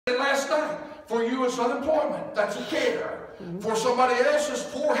For you it's unemployment. That's a care. For somebody else it's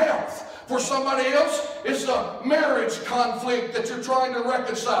poor health. For somebody else it's a marriage conflict that you're trying to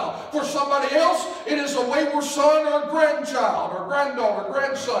reconcile. For somebody else it is a wayward son or a grandchild or granddaughter,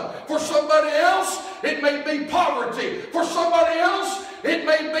 grandson. For somebody else it may be poverty. For somebody else it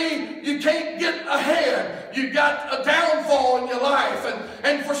may be you can't get ahead. You got a downfall in your life.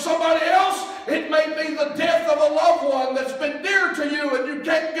 And for somebody else it may be the death of a loved one that's been dear to you and you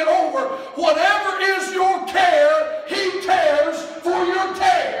can't get over. Whatever is your care, He cares for your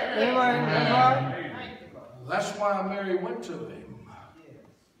care. Amen. That's why Mary went to Him.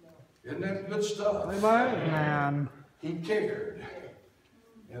 Isn't that good stuff? Amen. He cared.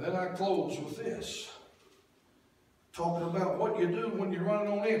 And then I close with this. Talking about what you do when you're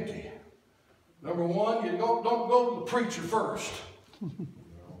running on empty. Number one, you don't go to the preacher first.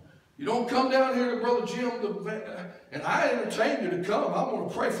 You don't come down here to Brother Jim, and I entertain you to come. I'm going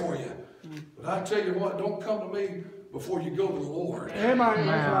to pray for you. But I tell you what, don't come to me before you go to the Lord. Amen.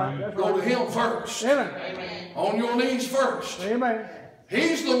 That's right. Go to Him first. Amen. On your knees first. Amen.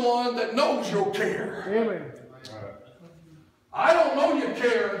 He's the one that knows your care. Amen. I don't know your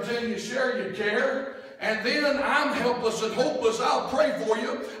care until you share your care. And then I'm helpless and hopeless. I'll pray for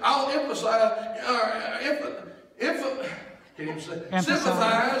you. I'll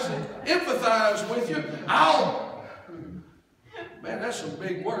sympathize and empathize with you. Man, that's some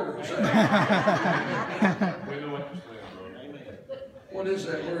big words. What is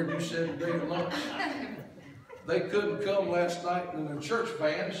that word you said today at lunch? They couldn't come last night in their church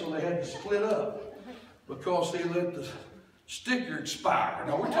band, so they had to split up because they let the sticker expire.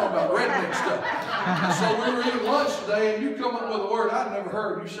 Now, we're talking about redneck stuff. So we were eating lunch today, and you come up with a word I'd never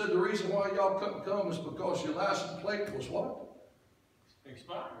heard. You said the reason why y'all couldn't come is because your license plate was what?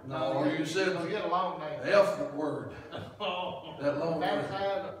 Expired. No, you said get a long name. the F word. Oh, That long word.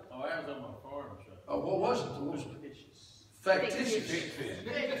 that was on my farm. Oh, what was it? What was it? Fictitious.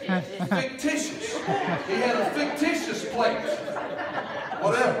 Fictitious. He had a fictitious plate.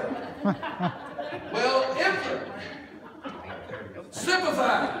 Whatever. Well,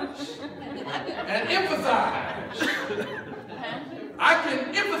 sympathize and empathize. I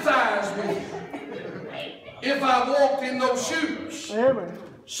can empathize with you if I walked in those shoes. Amen.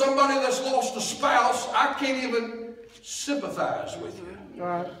 Somebody that's lost a spouse, I can't even sympathize with you.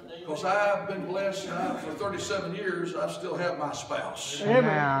 Right. Because I've been blessed for 37 years, I still have my spouse.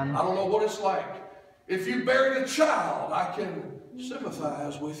 Amen. I don't know what it's like. If you buried a child, I can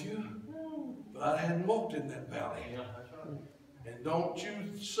sympathize with you, but I hadn't walked in that valley. And don't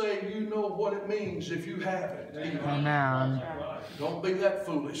you say you know what it means if you haven't. Amen. Don't be that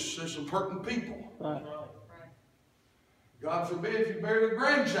foolish. There's some hurting people. Right. God forbid if you buried a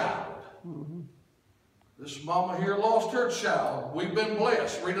grandchild. This mama here lost her child. We've been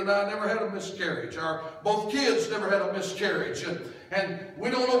blessed. Rita and I never had a miscarriage. Both kids never had a miscarriage. And we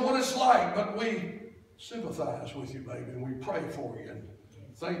don't know what it's like, but we sympathize with you, baby, and we pray for you. And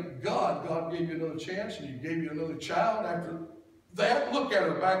thank God God gave you another chance, and He gave you another child after that. Look at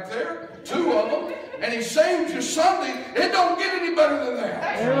her back there, 2 of them, and He saved you Sunday. It don't get any better than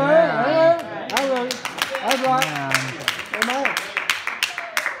that. Amen. Amen. That's right. Amen.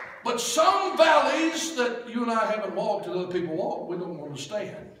 But some valleys that you and I haven't walked and other people walk, we don't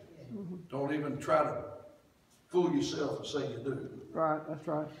understand. Don't even try to fool yourself and say you do. Right, that's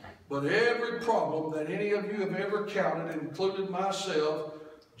right. But every problem that any of you have ever counted, including myself,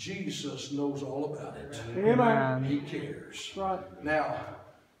 Jesus knows all about it. Amen. He cares. Right. Now,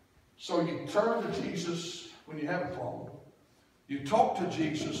 so you turn to Jesus when you have a problem. You talk to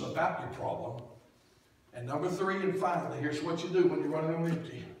Jesus about your problem. And number 3 and finally, here's what you do when you're running on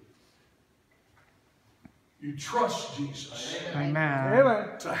empty. You trust Jesus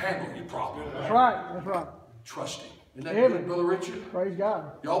Amen. to handle your problem. That's right. That's right. Trust Him. Isn't that Amen. good, Brother Richard? Praise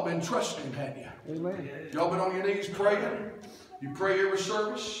God. Y'all been trusting Him, haven't you? Amen. Y'all been on your knees praying? You pray every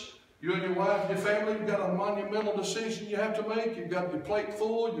service? You and your wife and your family, you've got a monumental decision you have to make. You've got your plate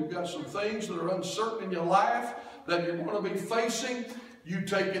full. You've got some things that are uncertain in your life that you're going to be facing. You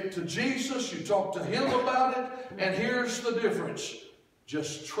take it to Jesus. You talk to Him about it. And here's the difference.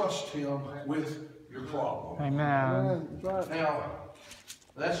 Just trust Him with your problem. Amen. That's right. Now,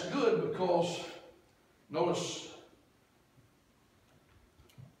 that's good because, notice,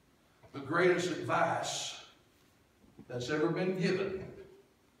 the greatest advice that's ever been given.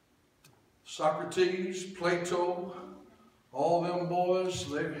 Socrates, Plato, all them boys,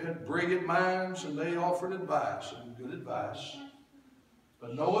 they had brilliant minds and they offered advice, and good advice.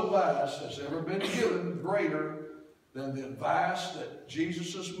 But no advice has ever been given greater than the advice that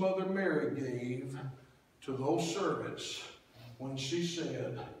Jesus' mother Mary gave to those servants when she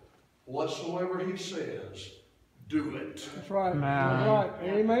said, whatsoever he says, do it. That's right. Man. That's right.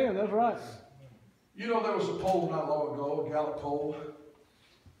 Amen. That's right. You know, there was a poll not long ago, a Gallup poll.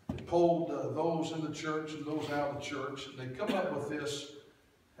 It polled those in the church and those out of the church. And they come up with this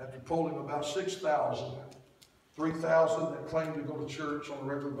after polling about 6,000. 3,000 that claimed to go to church on a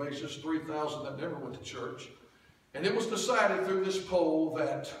regular basis, 3,000 that never went to church. And it was decided through this poll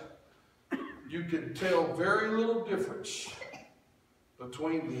that you can tell very little difference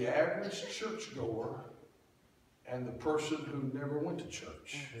between the average churchgoer and the person who never went to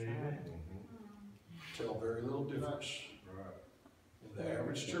church. Tell very little difference in the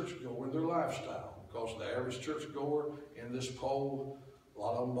average churchgoer in their lifestyle, because the average churchgoer in this poll, a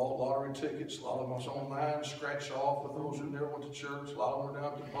lot of them bought lottery tickets, a lot of them was online, scratched off with those who never went to church, a lot of them were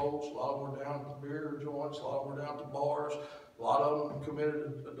down to boats, a lot of them were down to beer joints, a lot of them were down to bars, a lot of them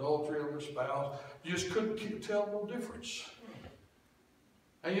committed adultery on their spouse. You just couldn't tell no difference.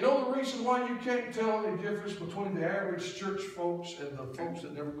 And you know the reason why you can't tell any difference between the average church folks and the folks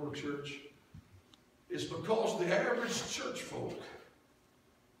that never go to church? It's because the average church folk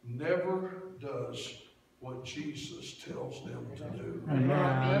never does what Jesus tells them to do. That's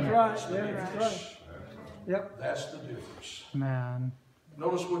right. Yeah, that's right. Yep. That's the difference. Man.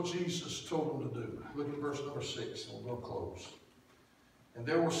 Notice what Jesus told them to do. Look at verse number 6, and we'll close. And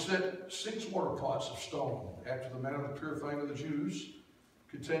there were set 6 water pots of stone, after the manner of the purifying of the Jews,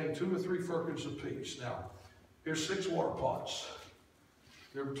 containing 2 or 3 firkins apiece. Now, here's 6 water pots.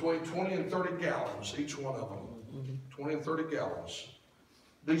 They're between 20 and 30 gallons, each one of them. 20 and 30 gallons.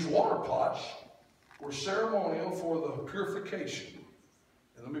 These water pots were ceremonial for the purification.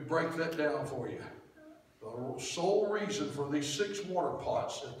 And let me break that down for you. The sole reason for these 6 water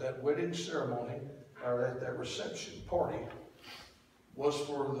pots at that wedding ceremony, or at that reception party, was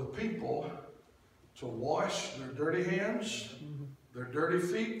for the people to wash their dirty hands, their dirty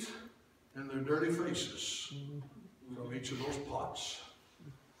feet, and their dirty faces from each of those pots.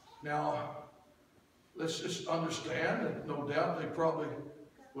 Now, let's just understand that no doubt they probably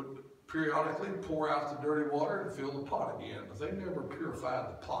would periodically pour out the dirty water and fill the pot again, but they never purified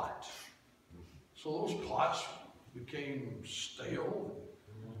the pot. So those pots became stale,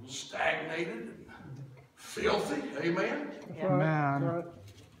 stagnated, and filthy. Amen? Man.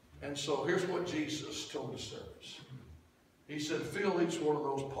 And so here's what Jesus told the servants. He said, fill each one of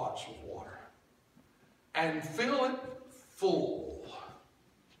those pots with water. And fill it full.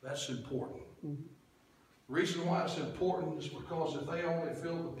 That's important. The reason why it's important is because if they only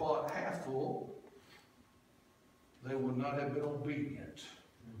filled the pot half full, they would not have been obedient.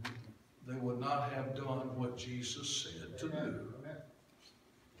 They would not have done what Jesus said to do.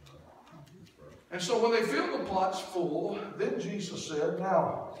 And so when they filled the pots full, then Jesus said,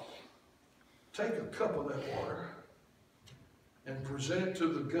 now, take a cup of that water and present it to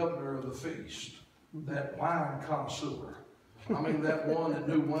the governor of the feast, that wine connoisseur. I mean, that one that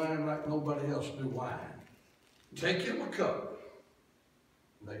knew wine like nobody else knew wine. Take him a cup.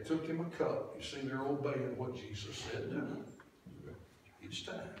 And they took him a cup. You see, they're obeying what Jesus said do each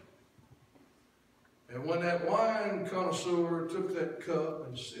time. And when that wine connoisseur took that cup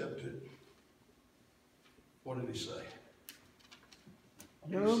and sipped it, what did he say?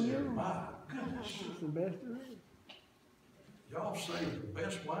 He said, my goodness. It's the best there is. Y'all saved the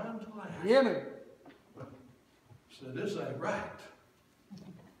best wine to last. Yeah, man. Said, this ain't right.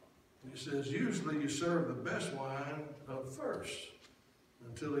 He says, usually you serve the best wine up first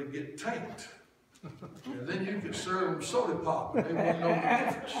until they get tanked. And then you can serve them soda pop and they won't know the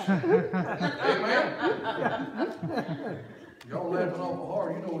difference. Amen? Y'all laughing awful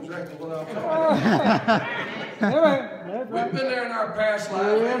hard. You know exactly what I'm talking about. Amen. That's right. We've been there in our past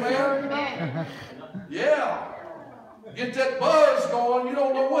lives. Amen? Yeah. Get that buzz going. You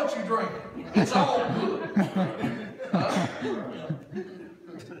don't know what you're drinking. It's all good. Huh?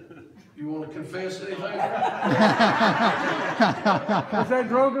 You want to confess anything? It's that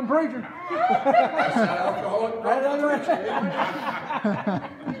drunken preacher. That's that alcoholic preacher.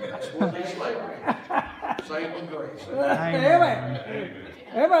 That's what he's like. Saving grace. Amen.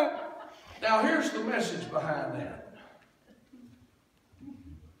 Amen. Now here's the message behind that.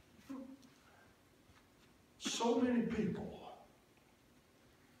 So many people,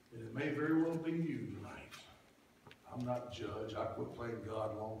 and it may very well be you tonight. I'm not a judge. I quit playing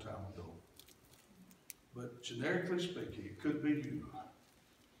God a long time ago. But generically speaking, it could be you.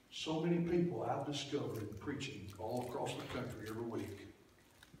 So many people I've discovered in preaching all across the country every week.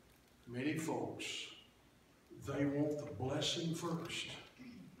 Many folks, they want the blessing first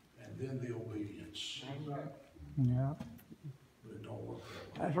and then the obedience. Yeah. But it don't work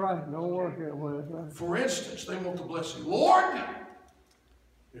that way. That's right. Don't work that way. That's right. For instance, they want the blessing. Lord,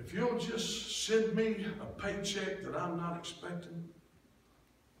 if you'll just send me a paycheck that I'm not expecting,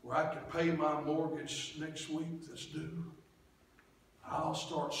 where I can pay my mortgage next week that's due, I'll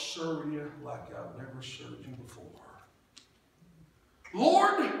start serving you like I've never served you before.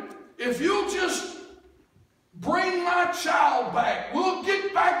 Lord, if you'll just bring my child back, we'll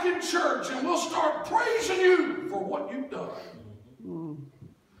get back in church and we'll start praising you for what you've done.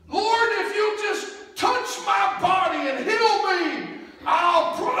 Lord, if you just touch my body and heal me,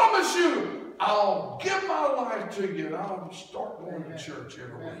 I'll promise you, I'll give my life to you and I'll start going to church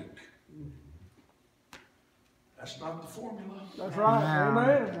every week. That's not the formula. That's right.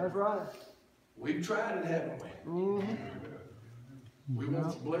 Amen. That's right. We've tried it, haven't we? We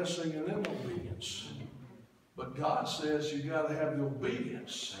want the blessing and then obedience. But God says you got to have the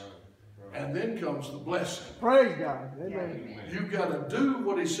obedience. And then comes the blessing. Praise God. Amen. You've got to do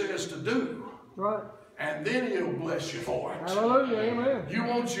what he says to do. Right. And then he'll bless you for it. Hallelujah. Amen. You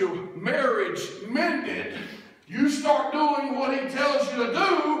want your marriage mended. You start doing what he tells you to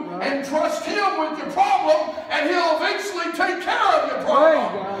do and trust him with your problem, and he'll eventually take care of your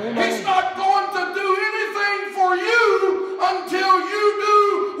problem. He's not going to do anything for you until you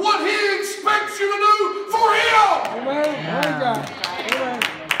do what he expects you to do for him. Amen. Praise God. Amen.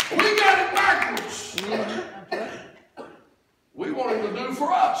 We got it backwards. We want him to do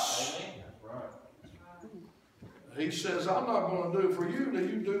for us. He says, I'm not going to do for you till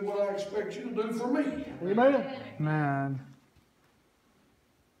you do what I expect you to do for me. Amen. Man.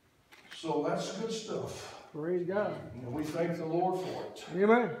 So that's good stuff. Praise God. And we thank the Lord for it.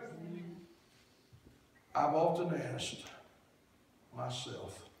 Amen. I've often asked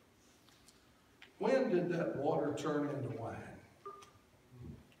myself, when did that water turn into wine?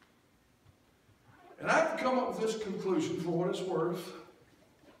 And I've come up with this conclusion for what it's worth.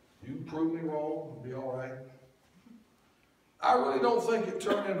 You can prove me wrong, it'll be all right. I really don't think it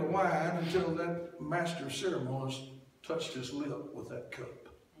turned into wine until that master of ceremonies touched his lip with that cup.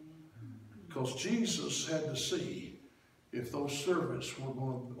 Because Jesus had to see if those servants were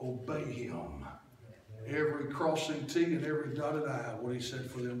going to obey him. Every crossing T and every dotted I, what he said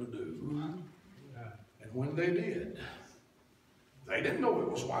for them to do. And when they did, they didn't know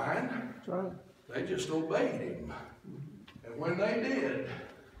it was wine. That's right. They just obeyed him. And when they did,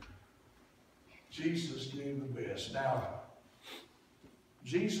 Jesus gave the best. Now,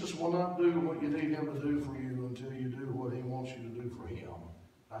 Jesus will not do what you need him to do for you until you do what he wants you to do for him.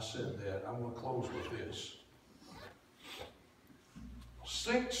 I said that. I'm going to close with this.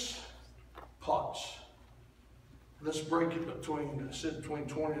 6 pots. Let's break it between, I said between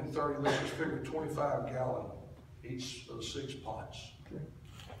 20 and 30. Let's just figure 25 gallon each of the 6 pots. Okay.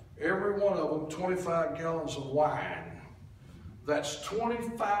 Every one of them, 25 gallons of wine. That's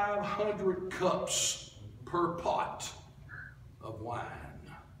 2,500 cups per pot of wine.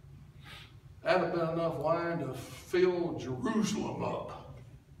 That'd have been enough wine to fill Jerusalem up.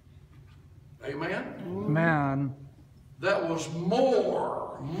 Amen? Man. That was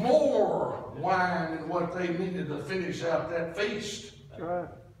more wine than what they needed to finish out that feast. That's right.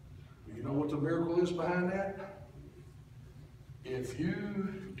 You know what the miracle is behind that? If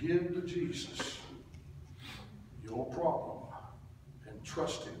you give to Jesus your problem and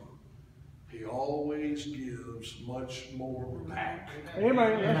trust him, he always gives much more back.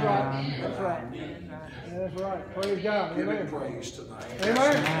 Amen. That's right. That's right. That's right. Praise God. Give him Amen. praise tonight.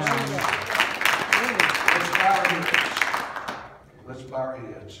 Amen. Let's bow our heads. Let's bow our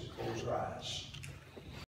heads and close our eyes.